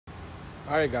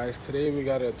Alright guys, today we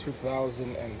got a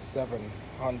 2007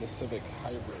 Honda Civic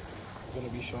Hybrid. I'm going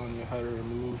to be showing you how to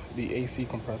remove the AC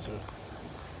compressor.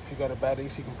 If you got a bad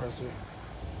AC compressor,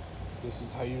 this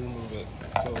is how you remove it.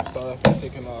 So start off by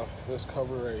taking off this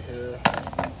cover right here,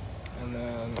 and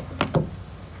then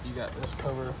you got this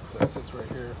cover that sits right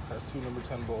here, has two number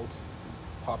 10 bolts.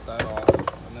 Pop that off,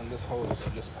 and then this hose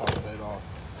you just pop right off.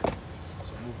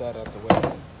 So move that out the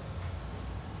way.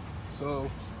 So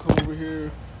come over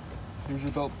here. Here's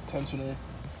your belt tensioner.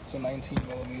 It's a 19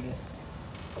 millimeter.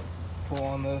 Pull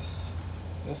on this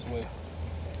way.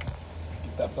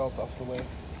 Get that belt off the way.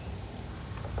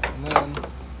 And then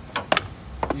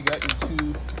you got your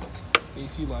two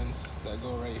AC lines that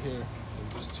go right here.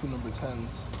 There's two number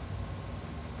 10s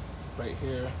right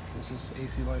here. This is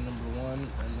AC line number 1, and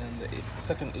then the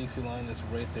second AC line is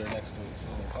right there next to it.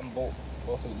 So unbolt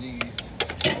both of these,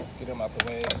 get them out the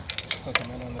way, tuck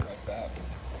them in under like that.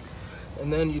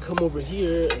 And then you come over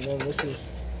here, and then this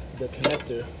is the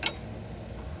connector.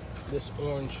 This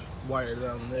orange wire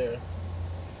down there,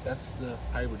 that's the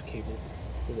hybrid cable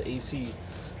for the AC.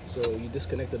 So you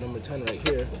disconnect the number 10 right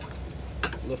here,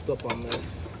 lift up on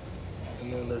this,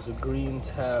 and then there's a green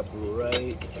tab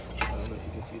right, I don't know if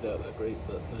you can see that great,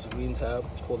 but there's a green tab.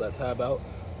 Pull that tab out,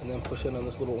 and then push in on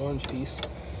this little orange piece,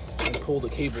 and pull the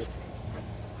cable.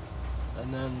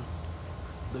 And then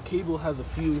the cable has a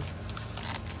few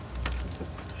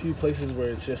places where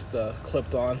it's just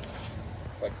clipped on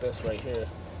like this right here,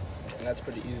 and that's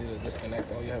pretty easy to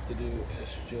disconnect. All you have to do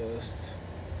is just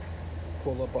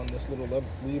pull up on this little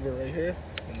lever right here,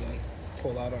 and then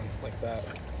pull out on like that.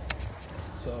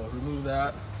 So remove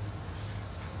that,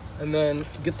 and then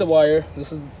get the wire.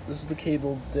 This is the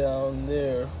cable down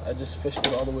there. I just fished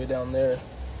it all the way down there,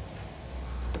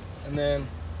 and then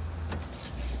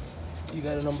you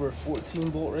got a number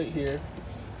 14 bolt right here,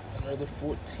 another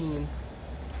 14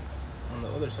 on the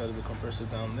other side of the compressor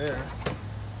down there,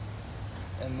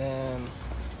 and then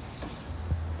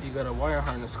you got a wire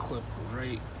harness clip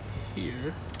right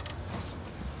here,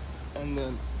 and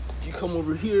then you come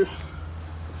over here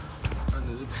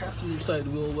under the passenger side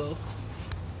wheel well,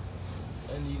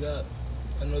 and you got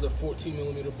another 14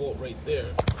 millimeter bolt right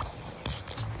there.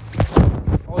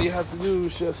 All you have to do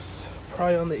is just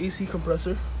pry on the AC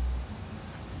compressor,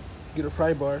 get a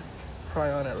pry bar,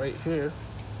 pry on it right here,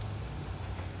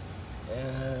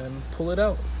 and pull it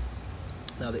out.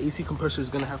 Now the AC compressor is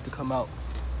going to have to come out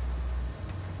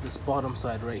this bottom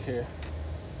side right here.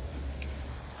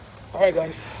 Alright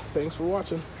guys, thanks for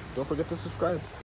watching. Don't forget to subscribe.